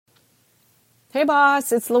Hey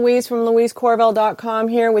boss, it's Louise from louisecorville.com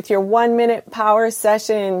here with your 1-minute power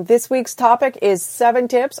session. This week's topic is 7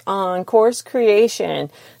 tips on course creation.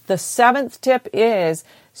 The 7th tip is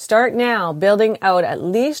start now building out at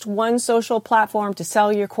least one social platform to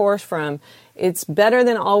sell your course from. It's better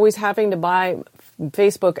than always having to buy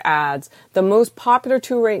Facebook ads. The most popular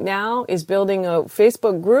tool right now is building out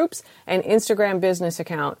Facebook groups and Instagram business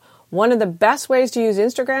account. One of the best ways to use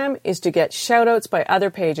Instagram is to get shout outs by other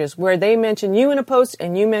pages where they mention you in a post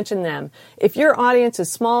and you mention them. If your audience is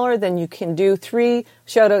smaller, then you can do 3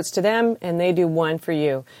 shout outs to them and they do 1 for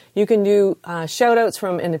you. You can do shout outs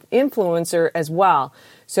from an influencer as well.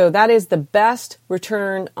 So that is the best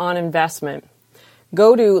return on investment.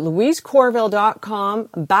 Go to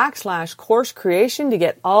louisecorville.com/course creation to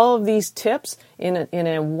get all of these tips in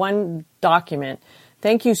a one document.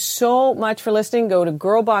 Thank you so much for listening. Go to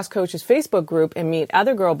Girl Boss Coach's Facebook group and meet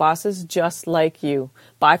other girl bosses just like you.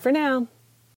 Bye for now.